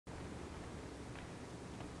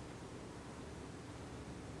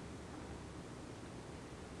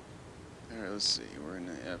Alright, let's see. We're in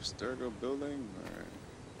the Abstergo building, or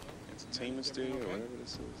entertainment studio, or whatever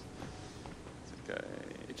this is. It's a guy.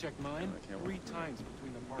 You checked mine 3 times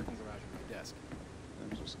between the parking garage and my desk. I'm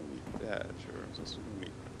supposed to meet Dad, or I'm supposed to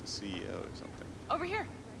meet the CEO or something. Over here.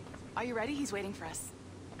 Are you ready? He's waiting for us.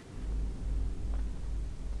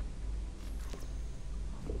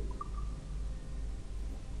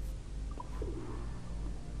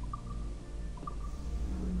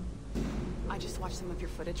 I just watched some of your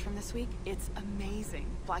footage from this week. It's amazing.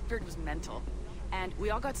 Blackbeard was mental. And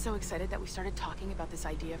we all got so excited that we started talking about this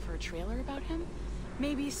idea for a trailer about him.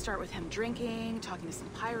 Maybe start with him drinking, talking to some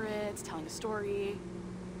pirates, telling a story.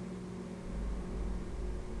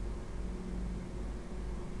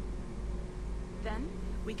 Then,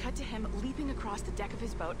 we cut to him leaping across the deck of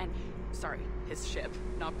his boat and... Sorry, his ship,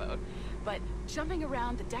 not boat. But jumping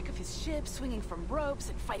around the deck of his ship, swinging from ropes,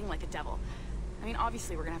 and fighting like a devil. I mean,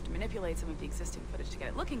 obviously we're gonna have to manipulate some of the existing footage to get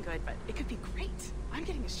it looking good, but it could be great. I'm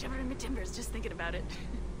getting a shiver in my timbers just thinking about it.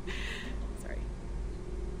 Sorry.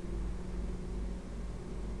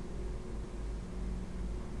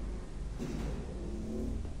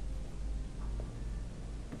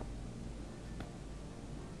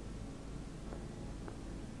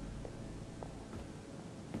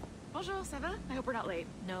 Bonjour, ça va? I hope we're not late.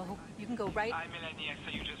 No, you can go right... Hi, Melanie. I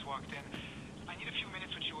saw you just walked in. I need a few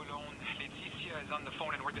minutes with you alone. Laeticia is on the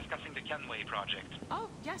phone and we're discussing the Kenway project. Oh,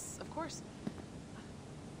 yes, of course.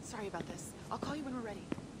 Sorry about this. I'll call you when we're ready.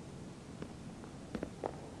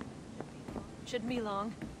 Shouldn't be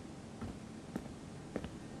long.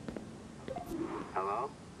 Hello?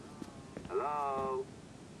 Hello?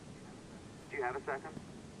 Do you have a second?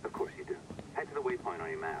 Of course you do. Head to the waypoint on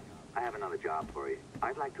your map. I have another job for you.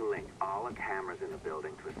 I'd like to link all the cameras in the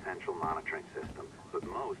building to a central monitoring system, but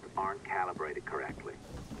most aren't calibrated correctly.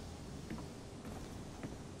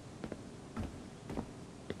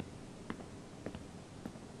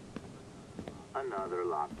 Another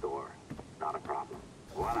locked door. Not a problem.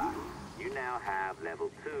 Voila. You now have level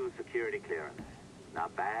 2 security clearance.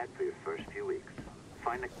 Not bad for your first few weeks.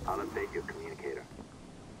 Find the... I'll update your communicator.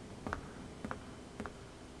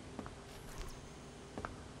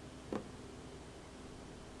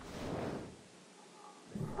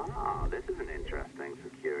 Ah, this is an interesting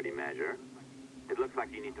security measure. It looks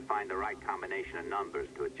like you need to find the right combination of numbers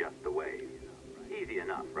to adjust the waves. Easy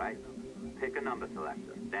enough, right? Pick a number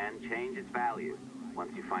selector, then change its value.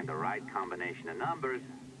 Once you find the right combination of numbers,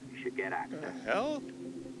 you should get access. What the hell?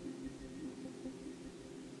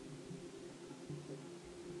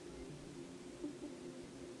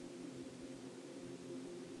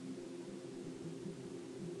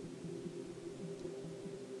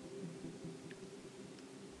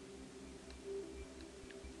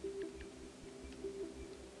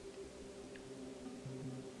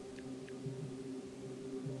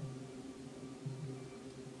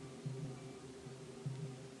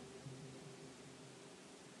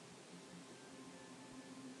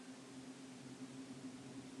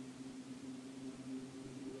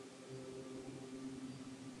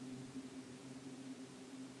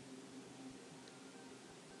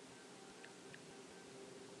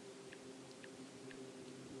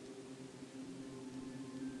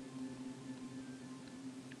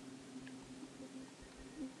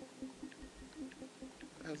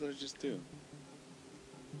 What did I just do?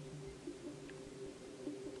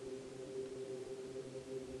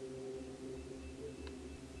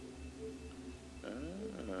 Oh,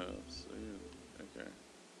 so okay.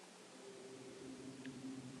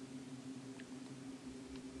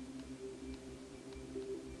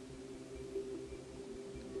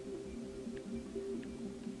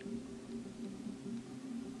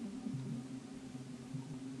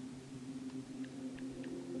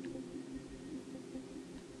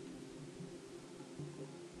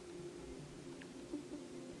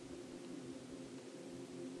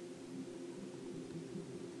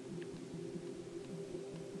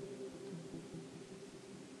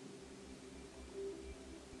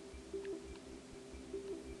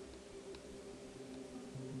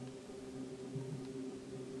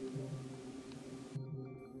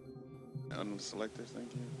 On the selector,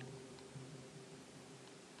 thank you.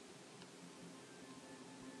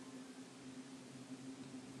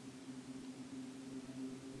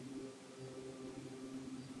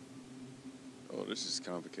 Oh, this is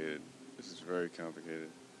complicated. This is very complicated.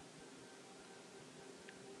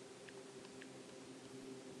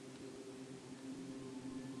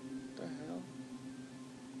 What the hell?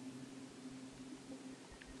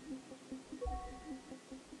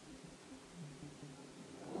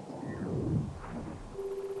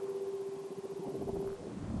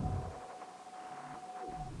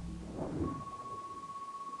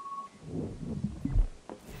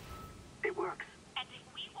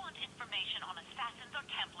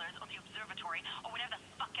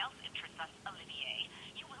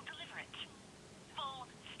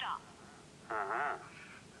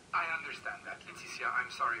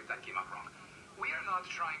 sorry if that came out wrong. We are not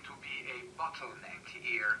trying to be a bottleneck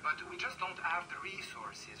here, but we just don't have the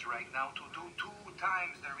resources right now to do 2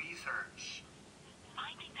 times the research.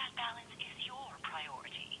 Finding that balance is your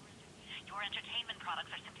priority. Your entertainment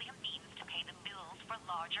products are simply a means to pay the bills for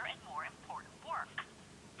larger and more important work.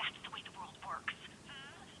 That's the way the world works.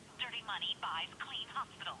 Dirty money buys clean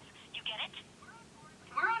hospitals. You get it?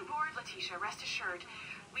 We're on board, Letitia. Rest assured.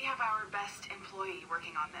 We have our best employee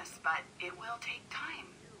working on this, but it will take time.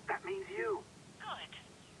 That means you. Good.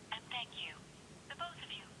 And thank you. The both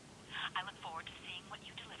of you. I look forward to seeing what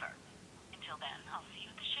you deliver. Until then, I'll see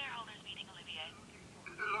you at the shareholders meeting, Olivier.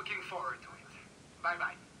 Looking forward to it.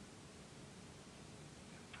 Bye-bye.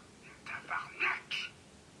 Tabarnak!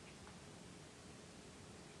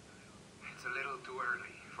 It's a little too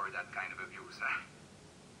early for that kind of abuse, huh?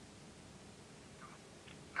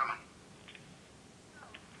 Come on.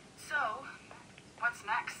 So, what's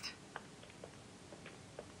next?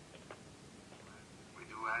 We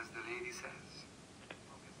do as the lady says.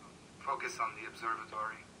 Focus on the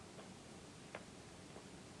observatory.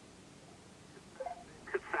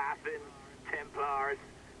 Assassins, Templars,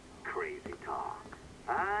 crazy talk.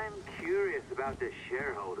 I'm curious about this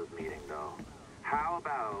shareholders meeting, though. How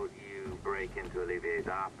about you break into Olivier's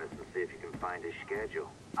office and see if you can find his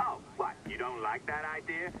schedule? Oh, what? You don't like that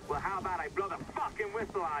idea? Well, how about I blow the fucking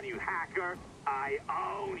whistle on you, hacker? I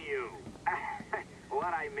own you.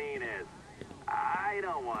 What I mean is, I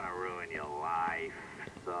don't want to ruin your life.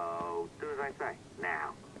 So, do as I say.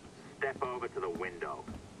 Now, step over to the window.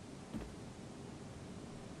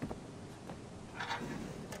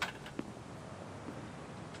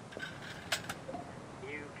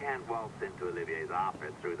 You can't waltz into Olivier's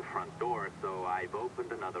office through the front door, so I've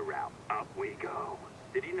opened another route. Up we go.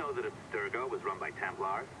 Did you know that Abstergo was run by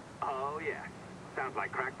Templars? Oh, yes. Sounds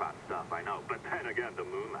like crackpot stuff, I know. But then again, the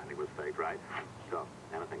moon landing was fake, right? So,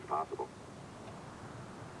 anything's possible.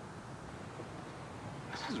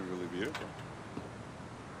 This is really beautiful.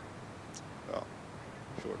 Oh,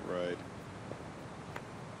 short ride.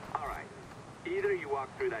 All right. Either you walk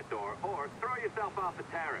through that door or throw yourself off the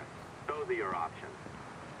terrace. Those are your options.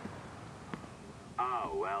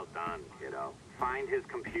 Oh, well done, kiddo. Find his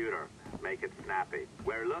computer. Make it snappy.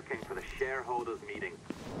 We're looking for the shareholders meeting.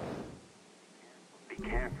 Be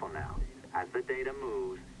careful now. As the data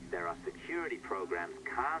moves, there are security programs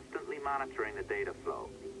constantly monitoring the data flow.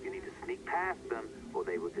 You need to sneak past them, or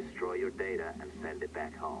they will destroy your data and send it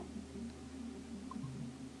back home.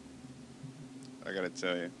 I gotta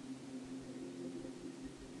tell you,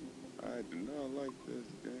 I do not like this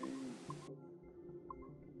game.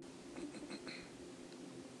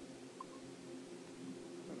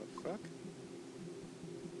 What the fuck?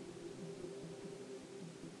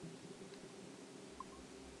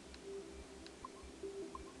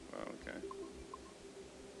 Oh, okay.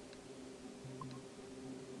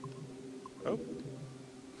 Oh.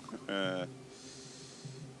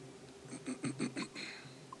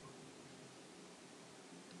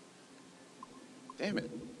 Damn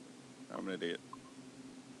it. I'm an idiot.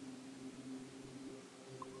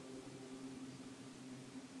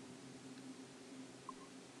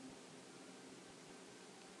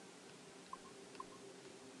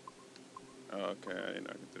 Oh, okay, I didn't know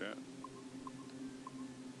I could do that.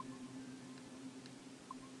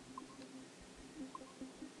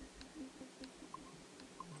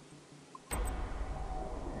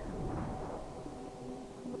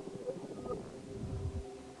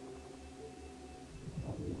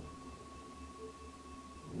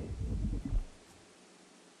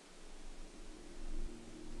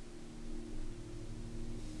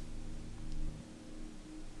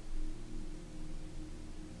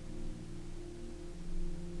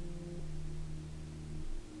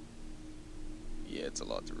 Yeah, it's a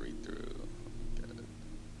lot to read through. Get it.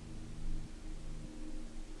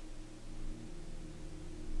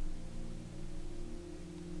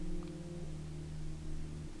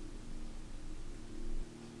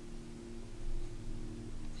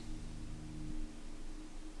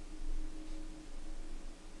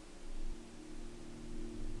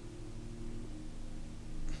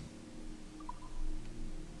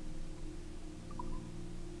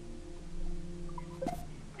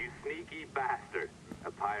 You sneaky bastard. A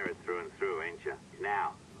pirate through and through, ain't you?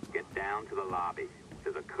 Now, get down to the lobby.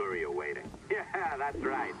 There's a courier waiting. Yeah, that's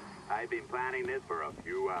right. I've been planning this for a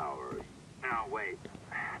few hours. Now, wait.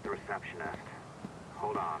 The receptionist.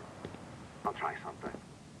 Hold on. I'll try something.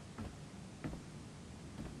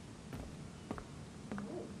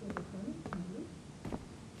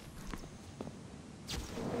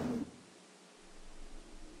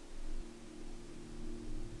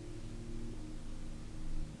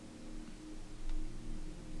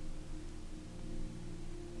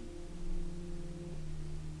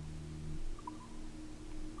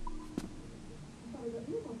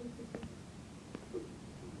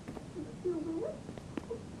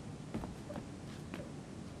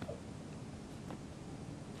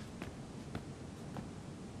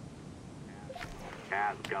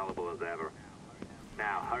 As gullible as ever.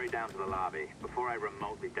 Now, hurry down to the lobby before I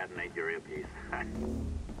remotely detonate your earpiece.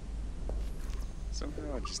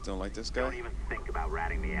 Somehow I just don't like this Don't guy. even think about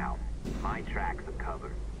ratting me out. My tracks are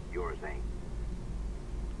covered. Yours ain't.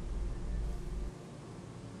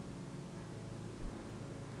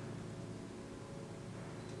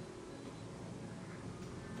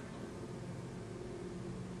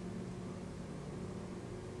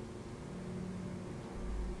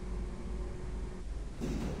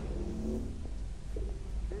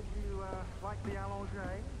 Did you, like the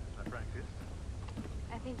allongé? I practiced.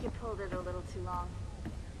 I think you pulled it a little too long.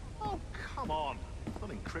 Oh, come on. It's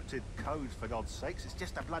not encrypted code, for God's sakes. It's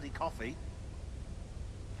just a bloody coffee.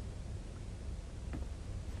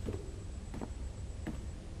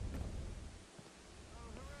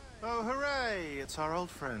 Oh, hooray! It's our old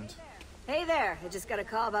friend. Hey there, I just got a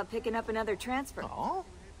call about picking up another transfer. Oh?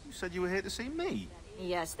 You said you were here to see me.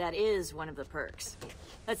 Yes, that is one of the perks.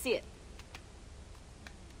 Let's see it.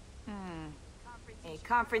 A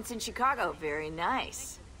conference in Chicago, very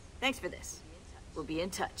nice. Thanks for this. We'll be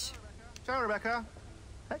in touch. Ciao, Rebecca.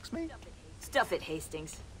 Text me. Stuff it,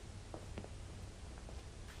 Hastings.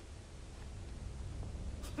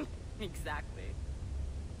 Exactly.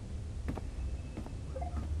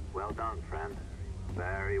 Well done, friend.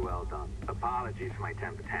 Very well done. Apologies for my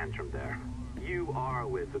temper tantrum there. You are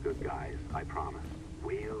with the good guys, I promise.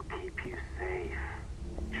 We'll keep you safe.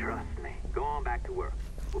 Trust me. Go on back to work.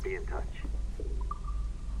 We'll be in touch.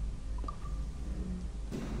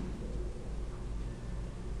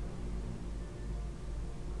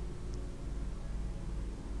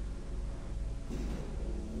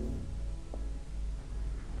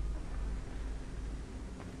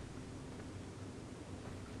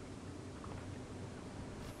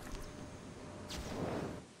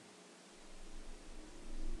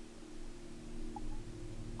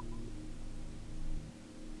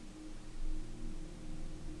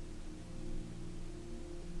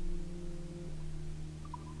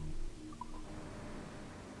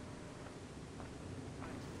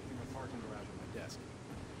 In the parking garage on my desk.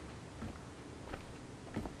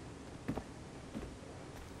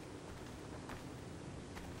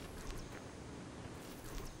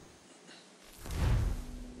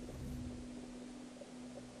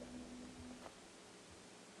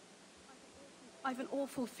 I've an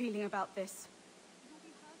awful feeling about this.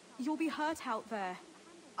 You'll be hurt out there.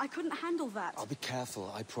 I couldn't handle that. I'll be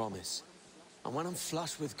careful, I promise. And when I'm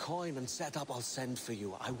flush with coin and set up, I'll send for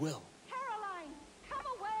you. I will. Caroline, come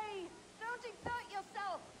away! Don't exert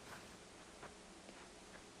yourself!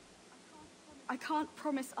 I can't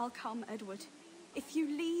promise I'll come, Edward. If you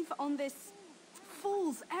leave on this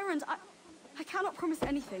fool's errand, I cannot promise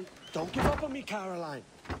anything. Don't give up on me, Caroline.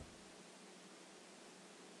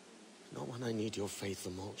 Not when I need your faith the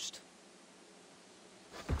most.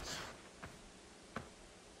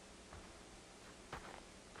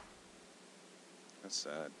 That's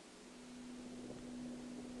sad.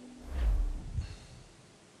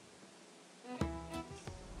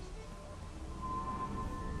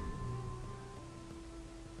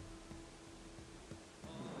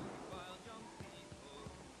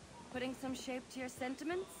 Putting some shape to your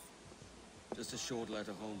sentiments? Just a short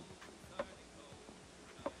letter home.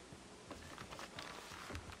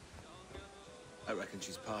 I reckon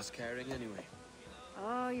she's past caring anyway.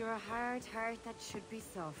 Oh, you're a hard heart that should be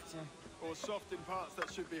softer. Or soft in parts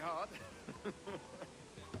that should be hard.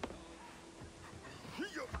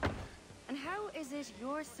 And how is it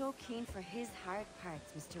you're so keen for his hard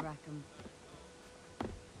parts, Mr. Rackham?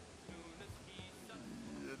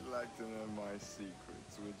 You'd like to know my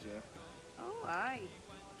secrets, would you? Oh, aye.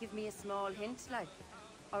 Give me a small hint, like.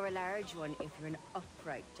 Or a large one, if you're an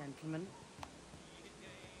upright gentleman.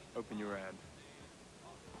 Open your hand.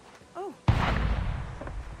 Oh.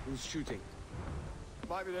 Who's shooting?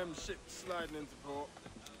 Might be them ships sliding into port.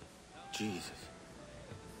 Jesus.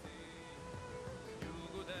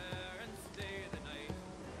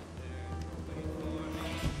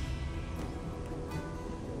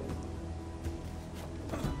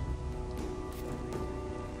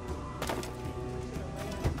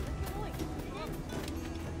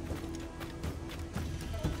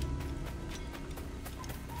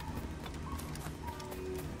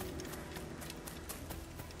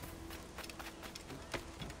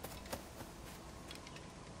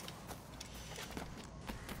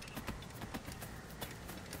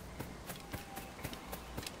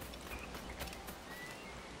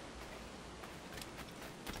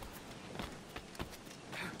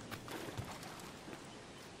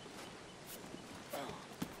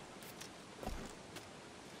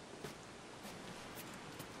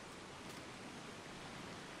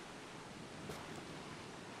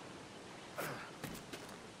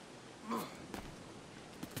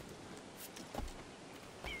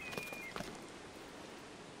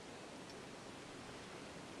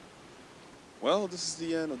 well, this is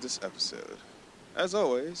the end of this episode. As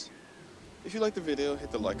always, if you liked the video, hit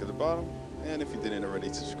the like at the bottom, and if you didn't already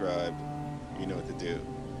subscribe, you know what to do.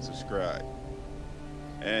 Subscribe.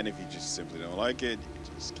 And if you just simply don't like it, you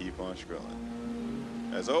can just keep on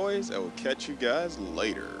scrolling. As always, I will catch you guys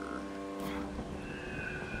later.